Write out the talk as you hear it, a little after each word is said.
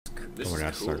Don't worry,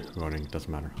 I'll start recording.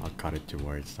 Doesn't matter. I'll cut it to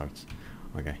where it starts.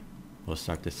 Okay, we'll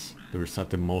start this. We'll start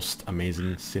the most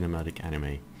amazing cinematic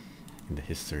anime in the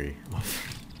history of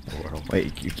the world.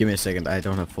 Wait, give me a second. I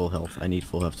don't have full health. I need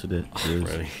full health to do this.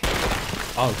 Really?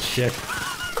 Oh shit.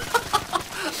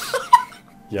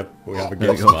 Yep, we have a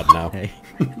good squad now. Hey.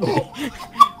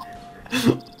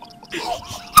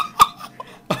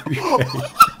 Are you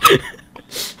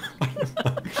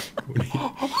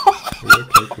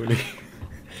okay,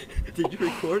 Did you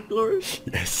record, Loris?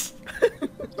 Yes.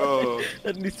 Oh.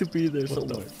 That needs to be there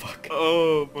somewhere. What the fuck?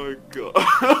 Oh my god.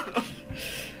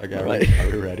 Okay, Right. are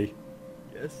we ready?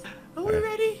 Yes. Are we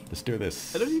ready? Let's do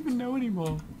this. I don't even know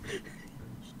anymore.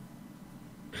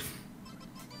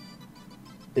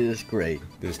 It is great.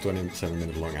 This is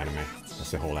 27-minute long anime.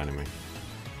 That's the whole anime.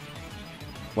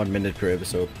 1 minute per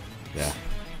episode. Yeah.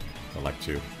 Or like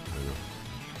 2. I don't know.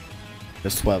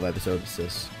 There's 12 episodes,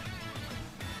 this.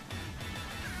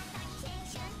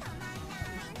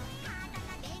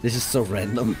 This is so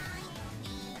random.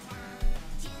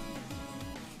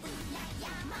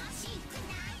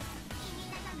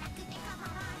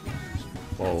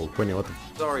 Whoa, Quinny, what the...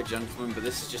 Sorry, gentlemen, but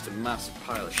this is just a massive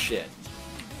pile of shit.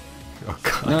 Oh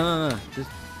god. No.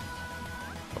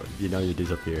 Oh, you know you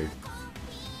disappeared.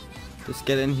 Just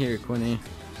get in here, Quinny.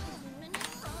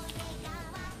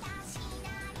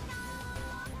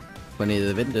 Quinny,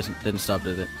 the vid didn't stop,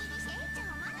 did it?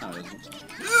 No, it isn't.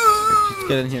 Just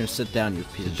get in here and sit down, you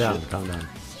piece of shit. Calm down.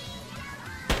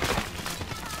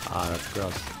 Ah, that's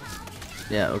gross.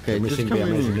 Yeah, okay, You're just missing come the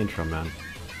in amazing here. intro, man.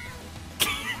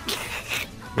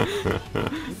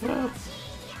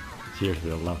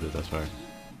 Seriously, I love this, I swear.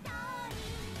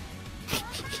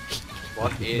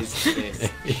 What is this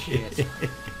shit?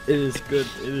 It is good,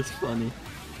 it is funny.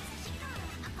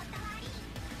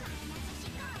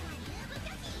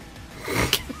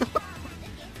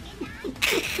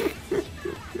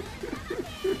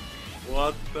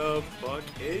 What the fuck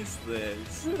is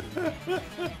this?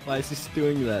 Why is he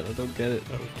doing that? I don't get it.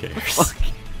 Who cares?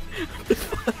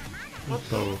 What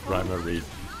the Oh, rhyme or read.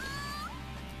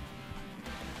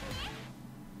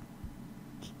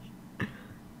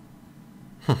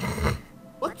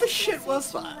 What the shit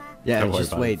was that? Yeah, Don't worry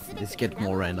just about wait. This gets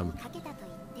more random.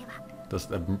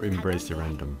 Just embrace the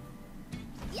random.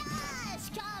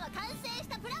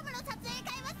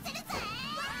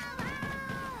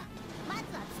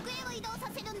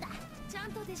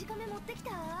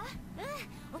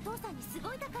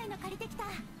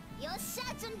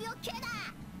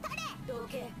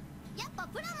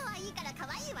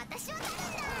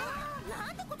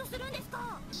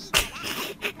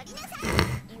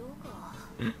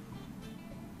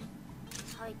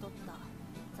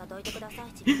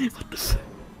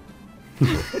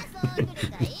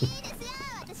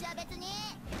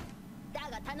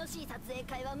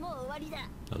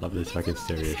 I love this fucking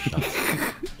serious shot.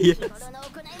 Yes.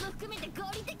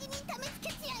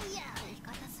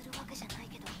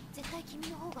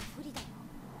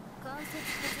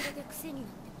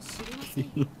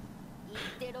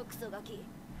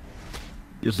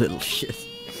 You little shit.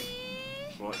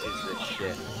 What is this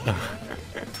shit?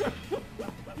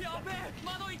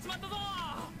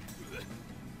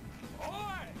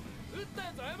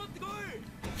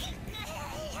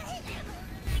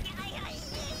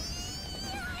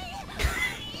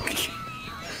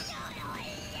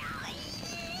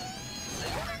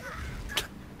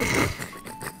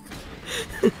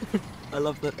 I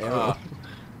love that arrow.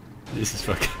 This is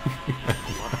fucking...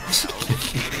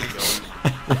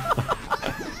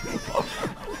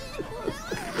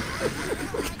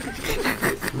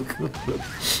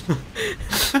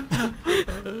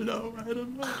 I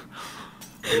don't know.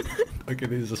 Okay,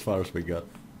 this is as far as we got.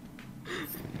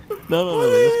 No,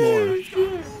 there's more.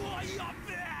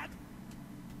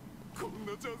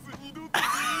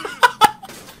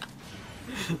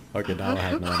 Okay, now I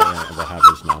have no idea what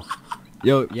happens now.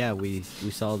 Yo, yeah, we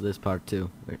saw this part too.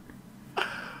 Wait.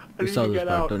 We saw this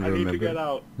part, don't you remember?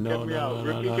 out. No, Get me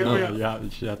no, out. yeah, you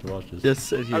should have to watch this. Just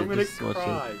sit here, I'm gonna just watch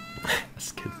cry.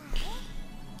 That's good.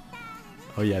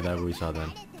 Oh yeah, that we saw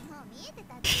then.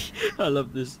 it. I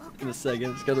love this in a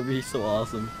second, it's gonna be so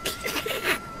awesome.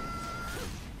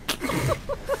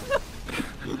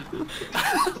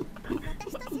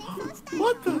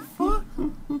 What the fuck?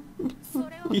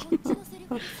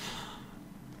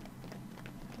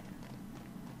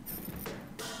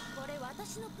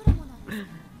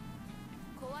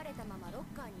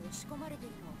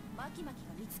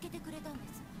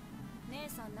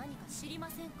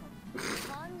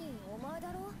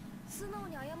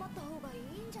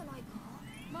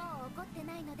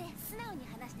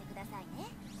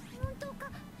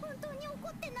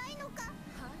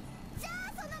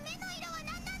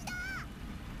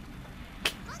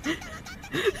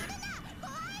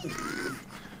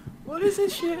 What is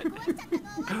this shit?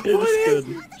 It's good.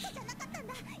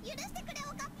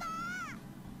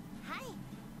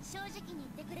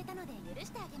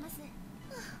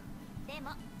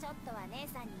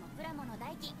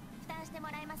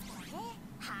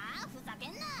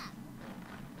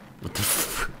 What the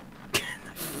f-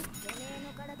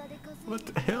 What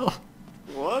the hell?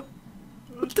 What?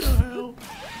 What the hell?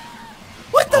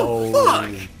 What the Oh. fuck?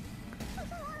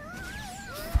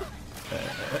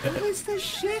 What is this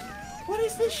shit? What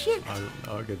is this shit?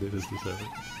 I'll get this to 7.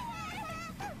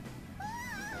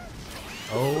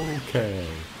 Okay.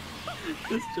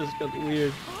 This just got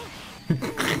weird.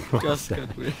 What's Just that?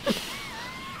 got weird.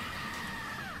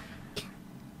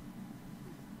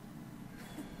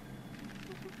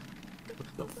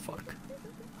 What the fuck?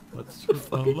 What's your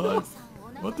phone life?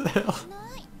 What the hell?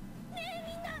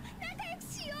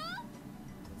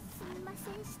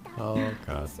 Oh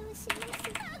god.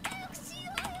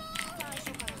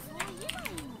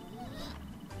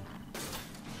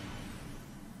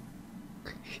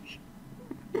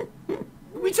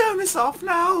 Can we turn this off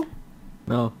now?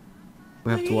 No.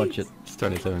 We have to watch it. It's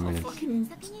 27 minutes. Fucking...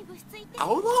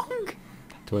 How long?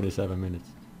 27 minutes.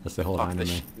 That's the whole Fuck anime. this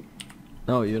shit.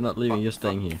 No, you're not leaving, you're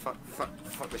staying here.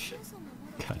 Fuck this shit.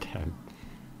 God damn.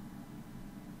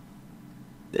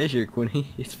 There's your Quinny.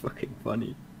 He's fucking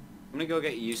funny. I'm gonna go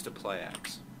get used to Play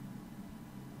X.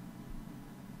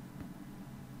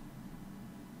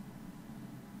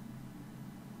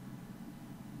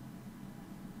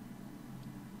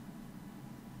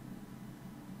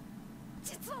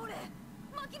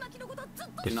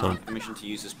 Do Just not don't, have permission to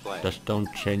use this player. just don't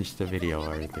change the video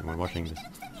or anything. We're watching this.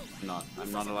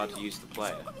 I'm not allowed to use the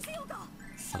player.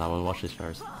 But I will watch this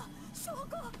first.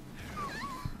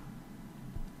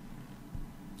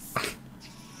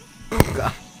 Oh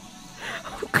god.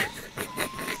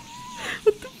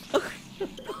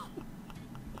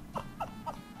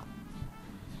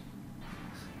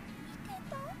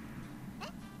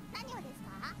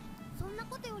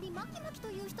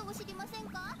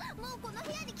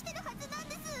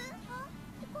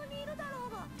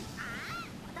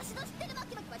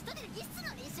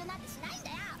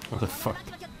 What the fuck?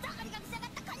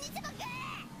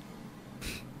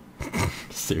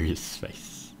 Serious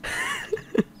face.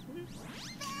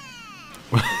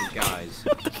 Guys,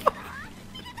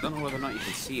 I don't know whether or not you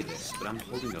can see this, but I'm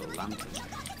holding a lantern.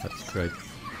 That's great.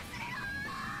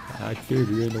 Dude,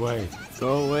 you're in the way.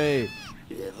 Go away.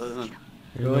 in Go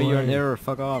the away, you're an way. error.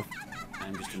 Fuck off.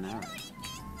 I'm just an arrow.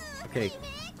 Okay.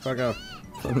 Fuck off.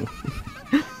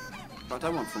 But I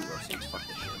want front row seats, fuck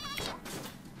this shit.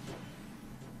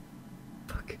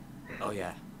 Fuck. Oh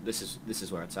yeah, this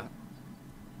is where it's at.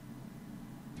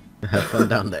 Have fun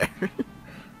down there.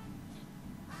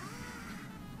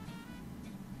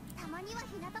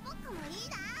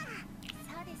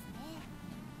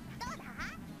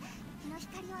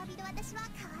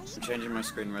 I'm changing my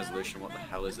screen resolution, what the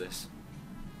hell is this?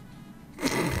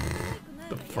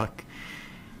 The fuck?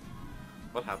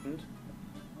 What happened?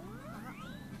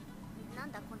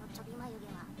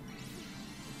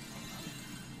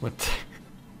 What?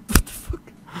 What the fuck?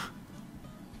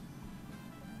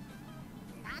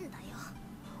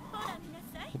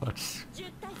 What's...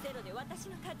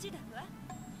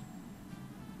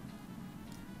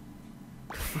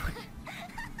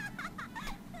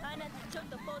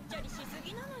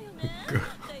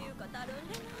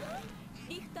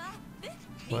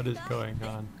 What is going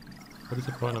on? What is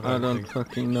the point of I don't everything?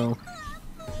 fucking know.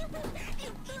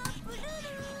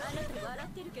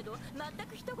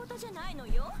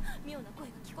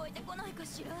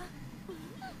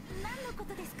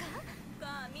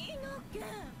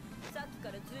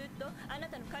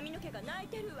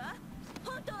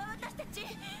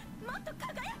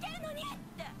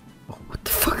 Oh, what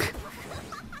the fuck?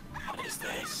 What is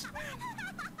this?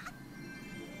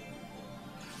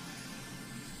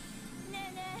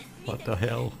 What the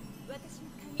hell?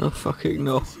 Oh fucking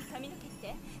no.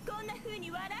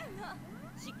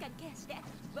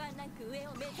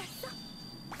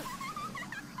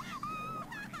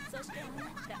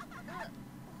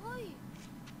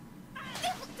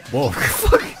 Whoa!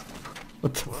 Fuck!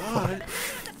 What the fuck?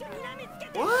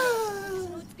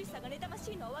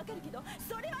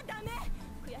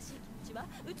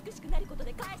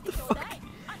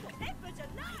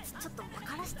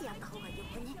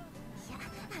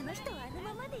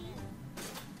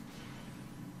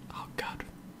 Oh god.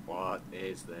 What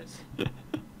is this?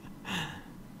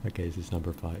 Okay, this is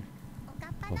number 5.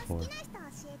 Or 4.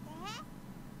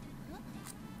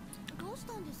 どうし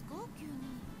たんですか急に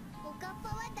おかっぱ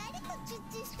は誰とチュ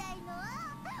ッチュしたいの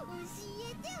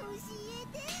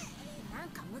なん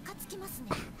かムカつきますね。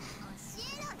教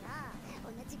えろよ。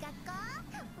同じ学校、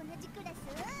同じクラス。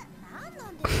なんな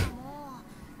んですかも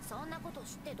う。そんなこと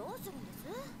知ってどうするんです？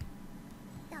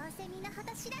どうせみんなほ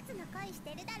ど知らずの恋し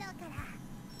てるだろうから。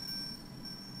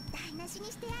台無し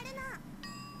にしてやるの。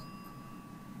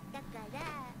だから。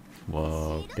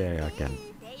Whoa, okay, I can.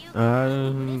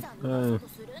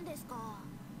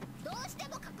 どうして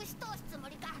も隠し通すつも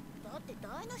りか。だって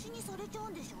台無しにされちゃう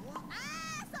んでしょ。あ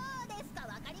あ、そうですか。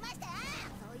わかりました。そ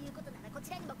ういうことならこ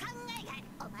ちらにも考えが。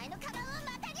お前のカバンを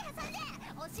股に挟んで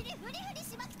お尻フリフリ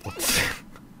しまくって。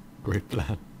Great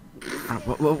plan.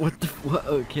 What the what?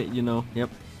 Okay, you know. Yep.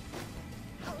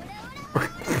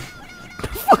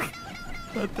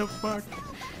 What the fuck?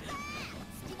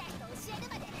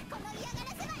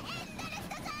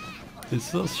 It's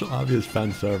so obvious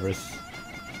fan service.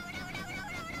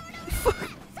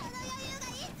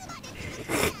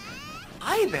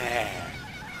 Hi there.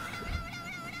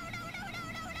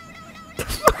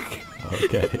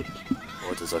 Okay.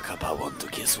 What does a kappa want to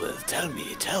kiss with? Tell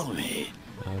me, tell me.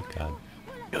 Oh god.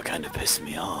 You're kind of pissing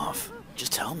me off.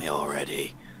 Just tell me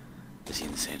already. Is he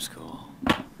in the same school?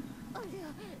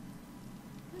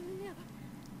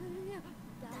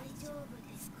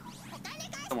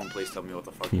 Someone please tell me what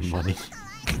the fuck Give is me money.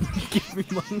 Give me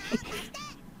money.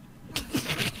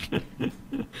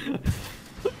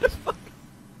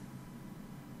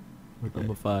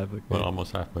 Number 5. Okay. We're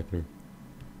almost halfway through.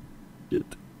 Shit.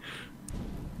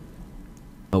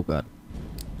 Oh god.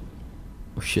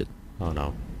 Oh shit. Oh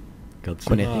no.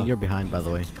 Quinn, I think you're Godzilla. behind, by the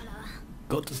way.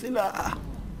 Godzilla.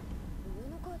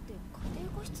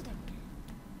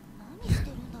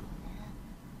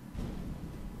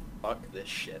 Fuck this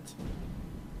shit.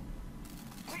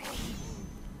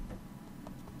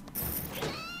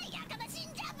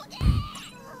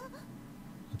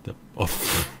 What the? Oh.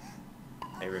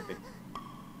 Hey Ricky.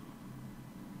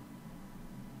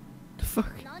 The fuck?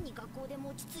 何学校でも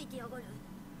落ち着いてやがる。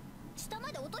下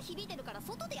まで音響いてるから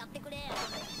外でやってくれ。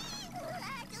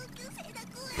上級生だ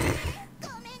ご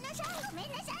めんなさいごめ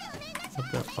んなさいごめんなさい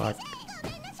What the fuck? ご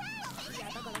めんなさい。いや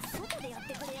だから外でやっ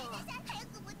てくれよ。早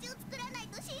く餅を作らない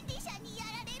とシンディさんにや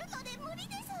られるので無理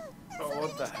です。 Oh,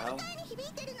 what the hell? 下に響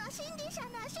いてるのはシンディさ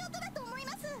んの足音だと思い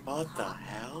ます。 What the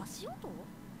hell? 足音？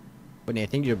 Quinn, I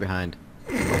think you're behind.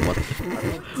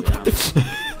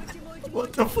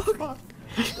 What the fuck?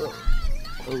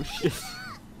 Oh shit.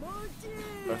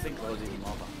 I think I was even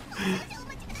mother. な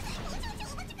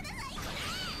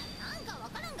んかわ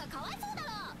からんがかわいそうだろ。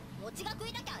餅が食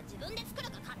いたきゃ自分で作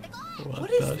るか買ってこい。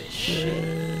 What is this shit?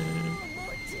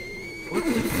 What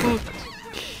the fuck?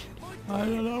 I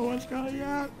don't know what's going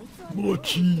on.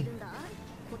 Mochi.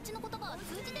 こっちの言葉は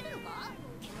通じてるのか？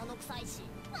獣臭いし。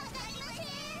わかりません。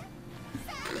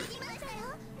さあ、できましたよ。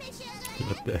召し上がれ。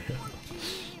 What the hell?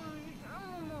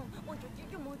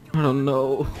 I don't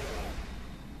know.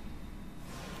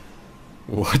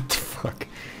 What the fuck?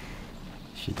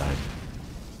 She died.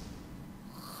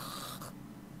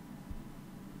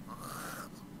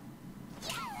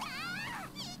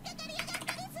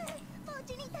 ポー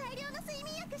チに大量の睡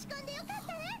眠薬仕込んでよかっ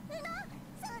たね、うの。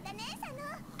そうだね、佐野。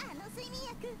あの睡眠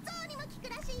薬、象にも効く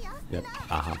らしいよ。 Yep.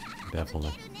 Uh-huh. Definitely.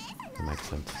 いけるね、佐 That 野。 makes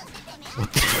sense.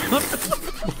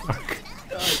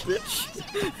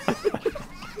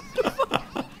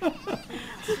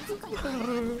 静か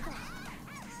に。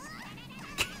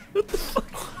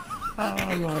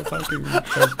 Oh my fucking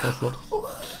Ghostbusters.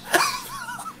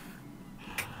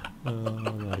 Oh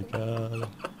my god.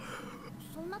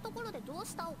 そんなところでどう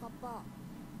したおかっぱ。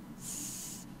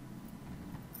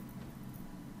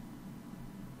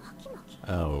巻き巻き。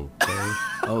 Okay.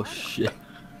 Oh shit.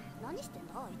 何してん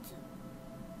だあいつ。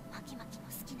巻き巻きの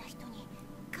好きな人に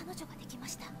彼女ができま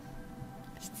した。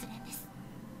失恋です。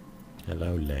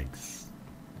 Hello, legs.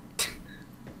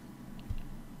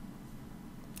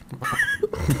 何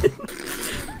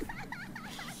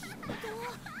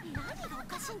がお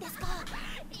かしいんですか。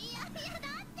いやいやだ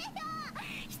ってよ。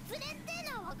失恋って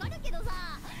のはわかるけどさ。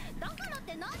だからっ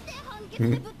てなんで判決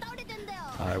でぶっ倒れてんだよ。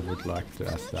 I would like to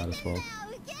ask that as well. ウケる。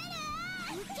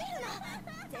ウケるな。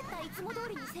絶対いつも通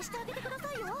りに接してあげてくだ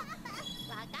さいよ。わか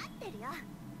ってるよ。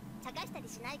茶化したり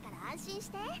しないから安心し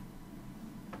て。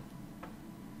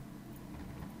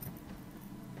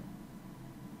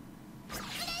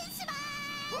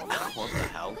 What the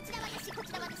hell? こちら私こ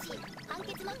ちら私判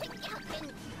決の撤回発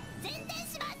見全伝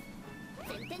します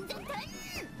全伝全伝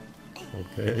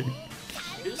Okay.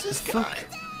 Who's this guy? 失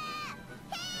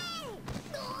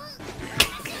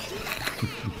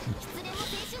恋も青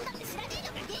春だって知らねえの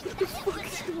か元気出せよ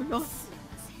すいません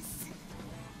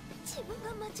自分が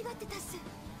間違ってたっす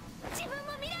自分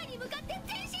も未来に向かって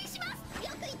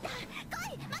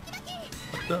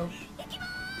them.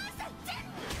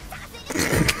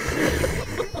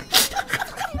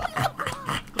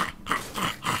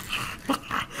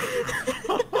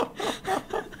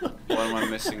 What am I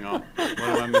missing on? What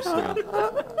am I missing on?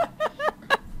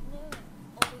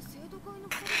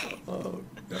 Oh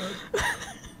god.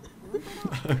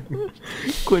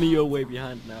 Quinny, you're way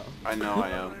behind now. I know I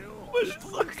am.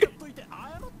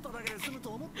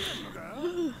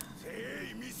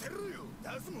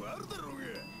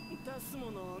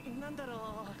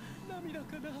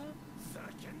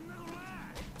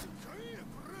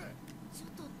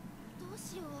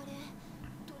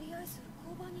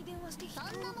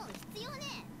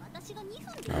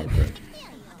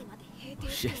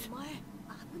 Shit.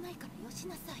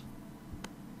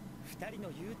 二人の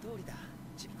言う通りだ、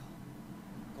チビコ。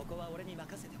ここは俺に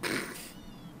任せて。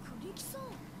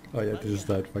 Oh yeah, this is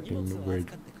that fucking weird.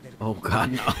 Oh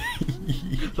god, no.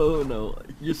 Oh no,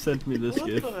 you sent me this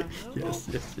gift. Yes,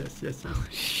 yes, yes, yes, yes.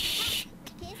 Shh.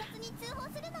 警察に通報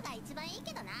するのが一番いい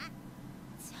けどな。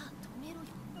じゃあ止めろよ。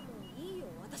もういいよ、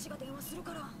私が電話する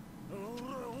から。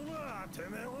て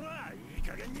めえほら、いい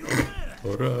加減に言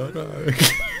Alright.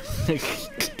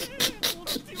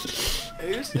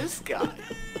 Who's this guy?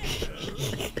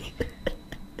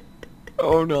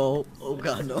 Oh no. Oh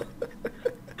god, no.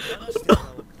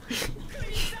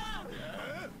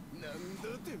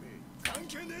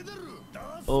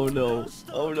 Oh no.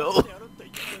 Oh no.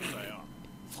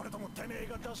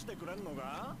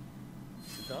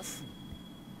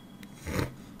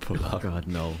 Pull Oh up. god,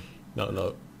 no. No,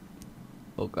 no.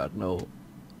 Oh god, no.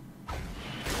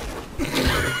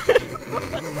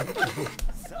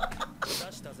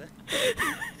 出したぜ。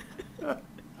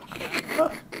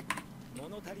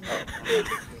物足りない。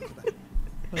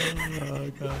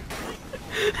 Oh god.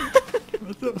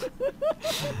 What the?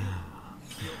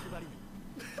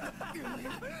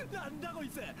 なんだこい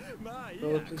つ。まあいい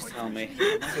Oh, や。 please tell me.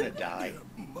 I'm gonna die.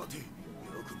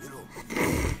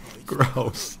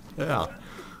 Gross. Yeah.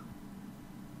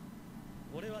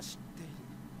 俺は知っている。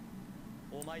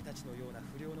お前たちのような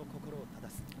不良の心を正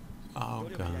す。 Oh 努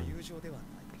力や god. 友情ではない。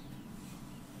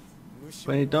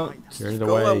 Quinny, don't. You're in the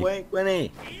Go way. away,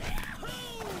 Quinny.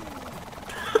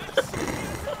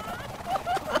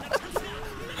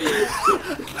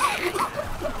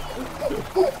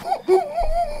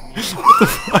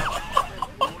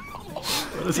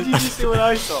 Did you see what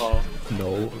I saw?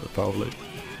 No, probably.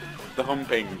 The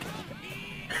humping.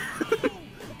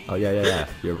 Oh yeah, yeah,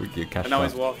 yeah. You catch And I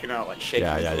was that. walking out like shaking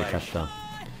Yeah, his yeah, you leg. catch that.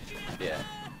 Yeah.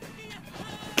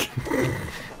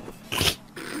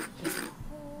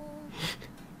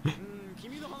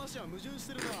 君の話は矛盾し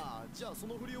てるな。じゃあそ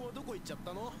の不良はどこ行っちゃっ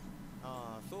たの？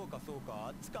ああ、そうかそうか、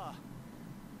あっちか。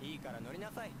いいから乗りな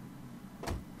さい。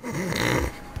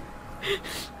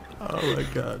 Oh my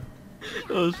god.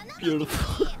 That was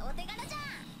beautiful. お手柄じ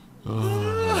ゃん。 Oh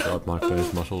my god, my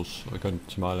face muscles. I can't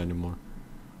smile anymore.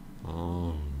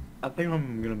 Oh. I think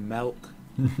I'm gonna melt.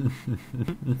 お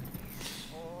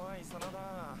い、真田。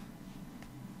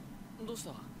どうし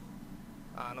た？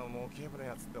あの模型部の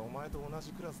やつってお前と同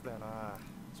じクラスだよな。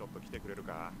ちょっと来てくれる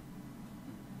か？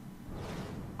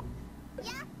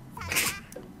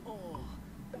おお、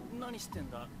何してん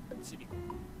だ、ちびこ。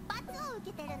罰を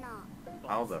受けてるの。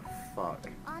 How the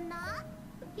fuck? あんな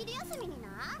昼休みに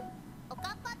な、お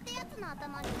かっぱってやつの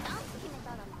頭にダンス決め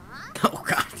たらな。 Oh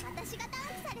god. 私がダン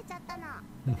スされちゃったの。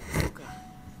そうか。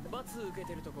罰受け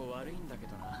てるとこ悪いんだけ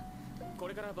どな。こ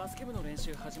れからバスケ部の練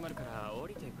習始まるから降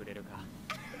りてくれるか。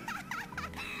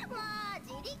もう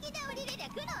自力で降りれりゃ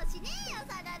苦労しねえよ、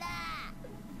サダだ。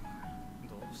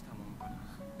どうしたもんかな。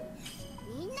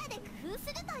みんなで工夫す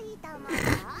るといいと思うよ。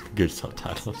 Good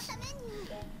subtitles. ために。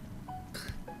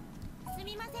す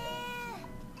みません。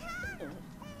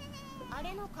あ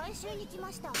れの回収に来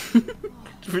ました。 To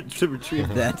retrieve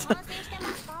that. 完成してま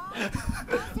すか？完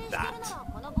成してるなら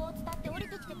この棒を伝って降り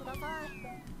てきてください。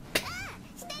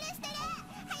してるしてる。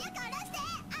早く下ろして。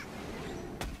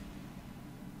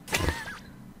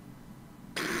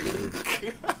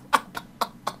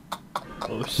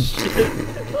 Oh shit.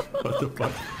 What the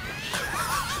fuck?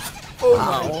 Oh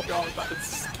my god,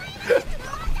 that's...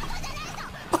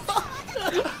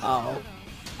 Ow.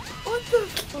 Oh.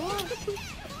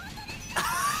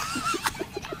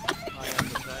 早く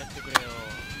帰ってくれよ。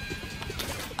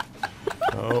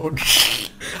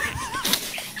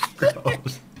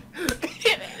 Gross.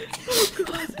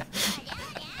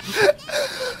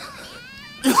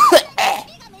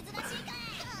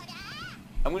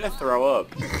 I'm gonna throw up.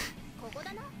 ここ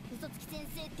だな。嘘つき先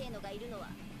生ってのがいるのは。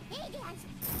頼もう。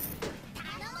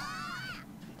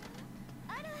あ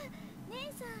ら、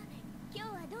姉さん、今日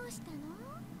はどうしたの？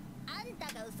あん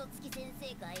たが嘘つき先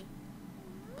生かい？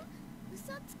嘘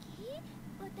つき？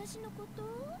私のこと？こ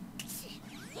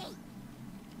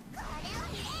れを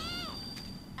見れ！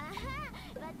あは、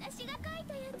私が書い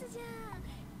たやつじゃん。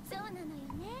そうなのよ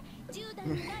ね。10代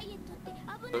のダイエットって危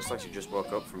ないのよね。Looks like she just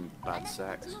woke up from bad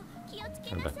sex. 気をつ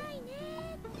けなさい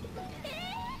ね。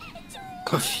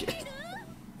Oh shit.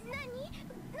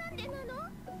 なんでなの？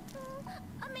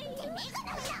アメリア、い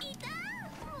た。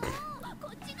もう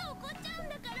こっちが怒っちゃうん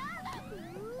だから。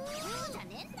じゃ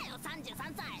ねえんだよ、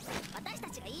33歳。私た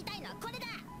ちが言いたいのはこれだ。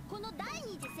この第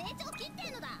二次成長期ってい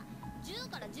うのだ。10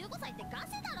から15歳ってガ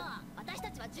セだろ。私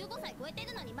たちは15歳超えて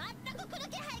るのに全く来る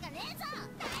気配がねえぞ。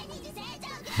第二次成長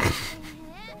期。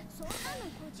そんなの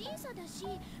個人差だし、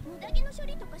無駄毛の処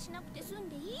理とかしなくて済ん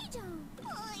でいいじゃん。も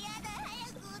うやだ、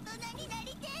早く大人にな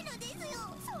りてえのです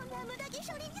よ。そんな無駄毛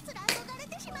処理にすら憧れ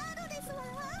てしまうのですわ。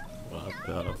なんで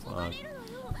憧れるの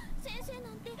よ。先生な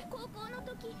んて高校の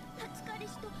時、初彼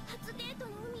氏と初デート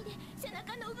の海で背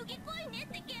中の産毛濃いね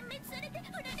って幻滅されて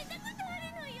振られたことあ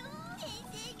るのよ。先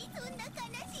生にそんな悲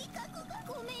しい過去が。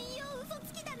ごめんよ、嘘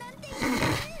つきだなんて言って。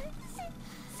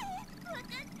わか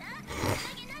った。無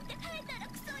駄毛なんて生えたら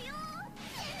クソよ。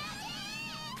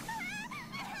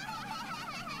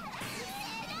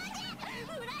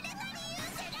振られた理由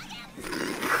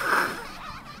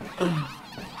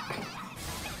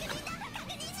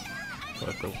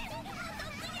What the?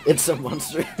 It's a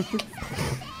monster.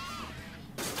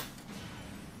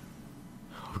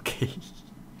 Okay.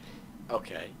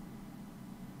 Okay.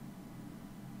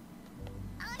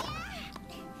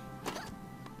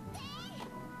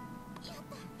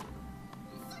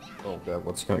 Oh god,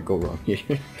 what's gonna go wrong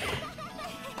here?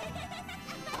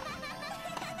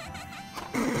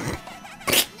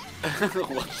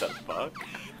 What the fuck?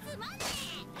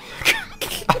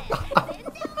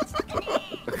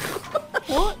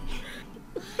 What?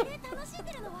 楽しん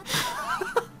でるの私だ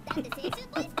って青春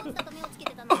ボイスコンサート目をつけ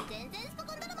てたのに全然スポ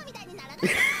コンドラマみたいにならない。そ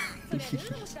れはル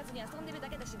ールも知らずに遊んでるだ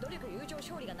けだし、努力友情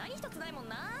勝利が何一つないもん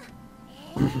な。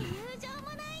友情も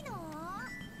ないの？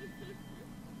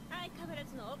相変わら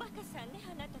ずのおバカさんね、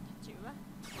あなたたちは。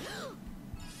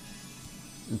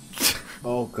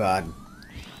Oh god.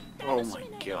 Oh my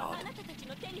god. あなたたち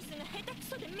のテニスが下手く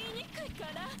そで見にくいか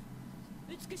ら、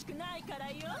美しくないか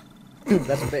らよ。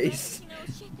That's base. 私が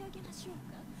教えてあげましょう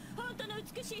か。本当の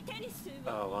美しいテニス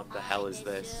は。 Oh, what the hell is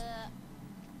this?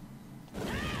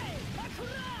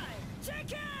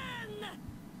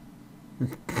 ダ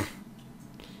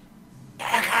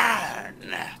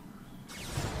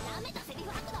メだ、セリフ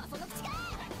吐くのはその口が。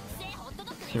聖ホット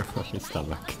ドッグ Your fucking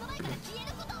stomach. 消え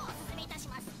ることをお勧めいたし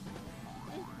ます。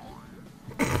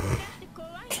だって怖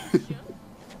いでしょ。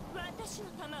私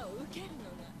の球を受けるの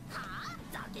が。はあ？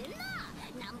ざけんな。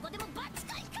なんぼでもバチ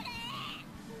コイくれ。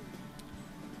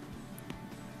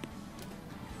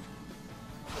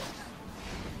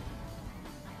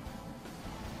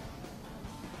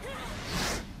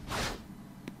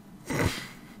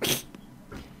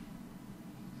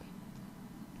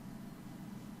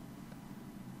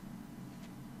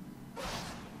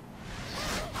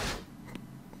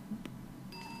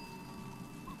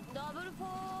ダブルフォ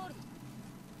ール。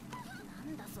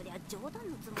なんだそりゃ、冗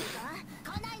談のつもりか。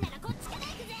来ないならこっちから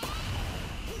行くぜ。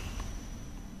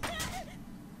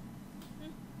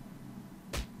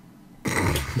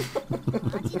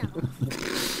マジなの？マジ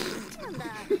なんだ。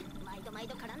毎度毎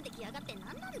度絡んできやがって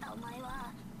何なんだお前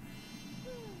は。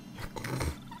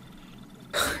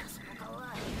その顔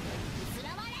はうずら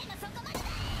笑いの底までだ。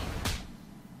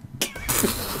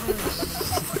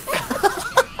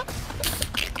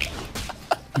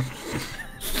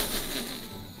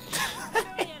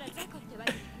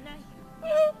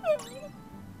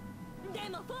で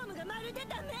もフォームがまるで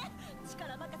ダメ。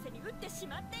力任せに打ってし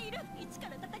まっている。一か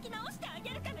ら叩き直してあげ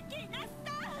るから気になっ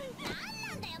た。なん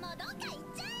なんだよ、もうどっか行っ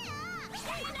ちゃ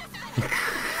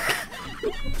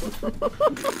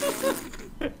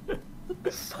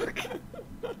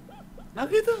How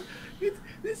did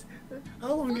this?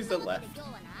 How long is it left?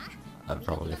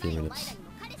 Probably a few minutes.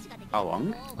 How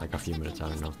long? Like a few minutes, I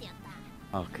don't know.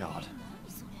 Oh god.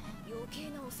 You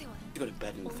go to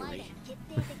bed in 3.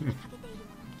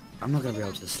 I'm not gonna be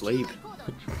able to sleep.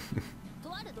 と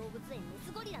ある動物園メ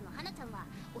スゴリラのハナちゃんは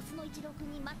オスのイチロー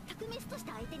君に全くメスとして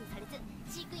相手にされず、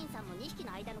飼育員さんも2匹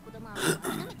の間の子供は諦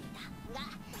めていたが、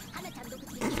ハナちゃん独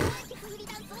自でケツ振り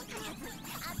ダンスを開発。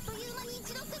あっという間にイ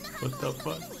チロー君の反応をつ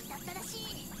かめるに至ったらし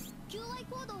い。求愛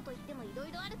行動といってもいろ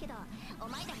いろあるけど、お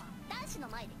前らも男子の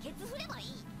前でケツ振ればい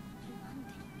い。なんで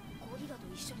ゴリラと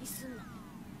一緒にすんの？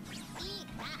いい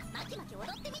からマキマキ踊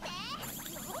ってみて。や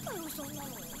だよ、そんな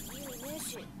の意味ねえ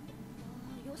し。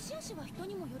よしあしは人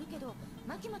にもよるけど、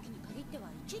マキマキに限っては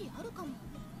一理あるかも。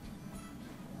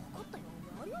分かったよ、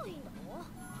やる強いんだろ。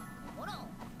ほら、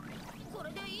こ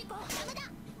れでいいか。ダメだ。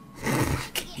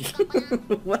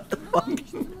What the fuck?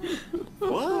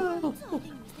 What? バ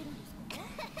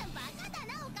カだ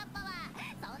な、おかっぱは。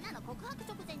そんなの告白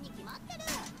直前に決まってる。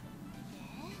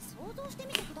想像して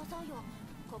みてくださいよ。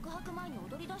告白前に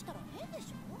踊り出したら変で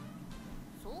しょ。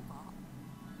そうか。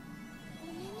ご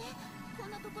めんね、こ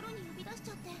んなところに呼び出し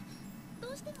ちゃって。ど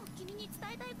うしても君に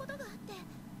伝えたいことがあって。伝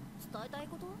えたい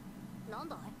ことなん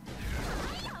だい。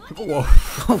 Whoa.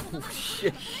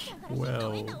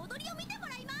 Well.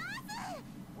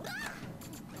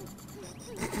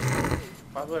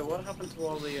 By the way, what happened to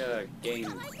all the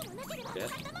game bit?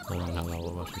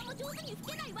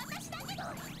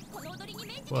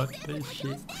 What the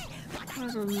shit? I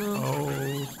don't know.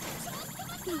 Oh.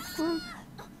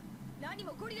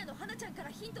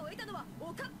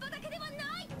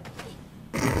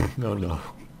 No, no.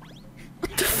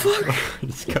 What the fuck?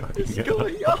 It's going What's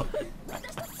going on?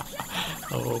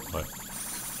 Oh boy.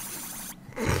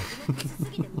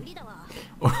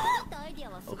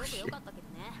 Oh shit. 確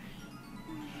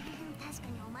か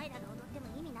にお前らが踊っても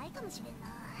意味ないかもしれんな。い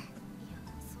や、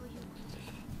そういうことで。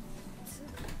つう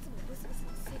かいつもブスブスの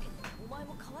せいでお前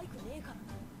も可愛くねえからな。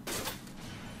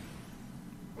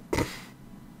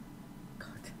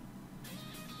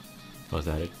Was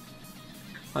that it?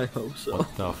 I hope so.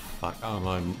 What the fuck? Oh,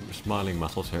 my smiling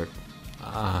muscles hurt.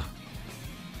 Ah.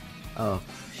 Oh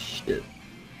shit.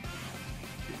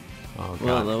 Oh god.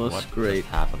 Well, that was what great.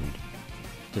 Just happened?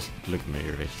 Just look at me,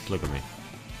 Irving. Just look at me.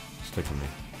 Just look at me.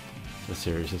 So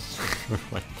serious.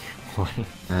 What? What?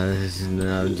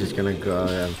 I'm just gonna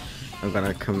go. I'm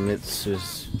gonna commit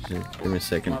suicide. Give me a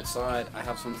second. Come outside. I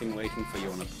have something waiting for you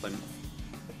on a plinth.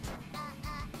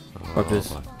 Fuck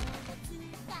this. What?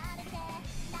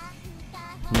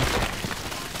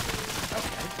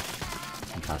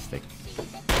 Fantastic.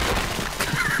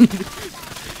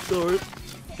 Sorry.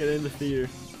 Get in the theater.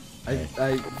 I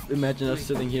imagine us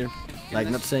sitting here, like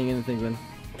not saying anything then.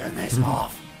 Turn this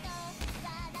off.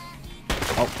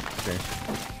 Oh, okay.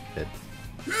 Dead.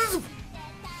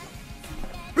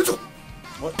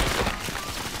 What?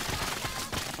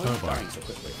 Oh, I'm boy. dying so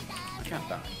quickly. I can't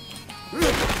die.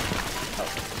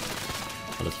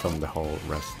 I'll just film the whole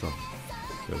rest of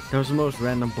this. That was the most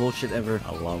random bullshit ever.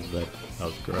 I loved it. That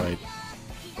was great.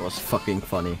 It was fucking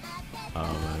funny. Oh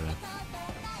man.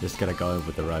 Just gotta go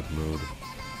with the right mood.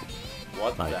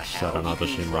 What Like, the shut hell? on You can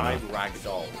Autoshima. drive rag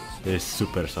dolls. This is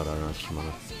super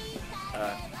Sararashimana.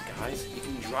 Guys, you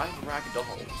can drive rag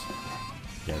dolls.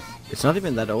 Yes. It's not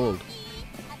even that old.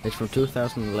 It's from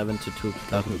 2011 to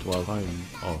 2012.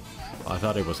 Oh, I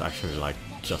thought it was actually like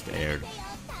just aired.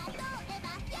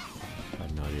 I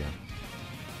had no idea.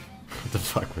 What the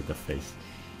fuck with the face?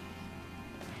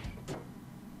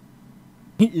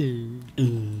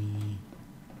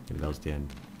 That was the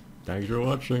end. Thanks for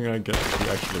watching. I guess you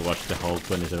actually watched the whole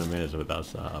 27 minutes with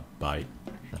us. Bye.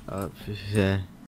 Yeah.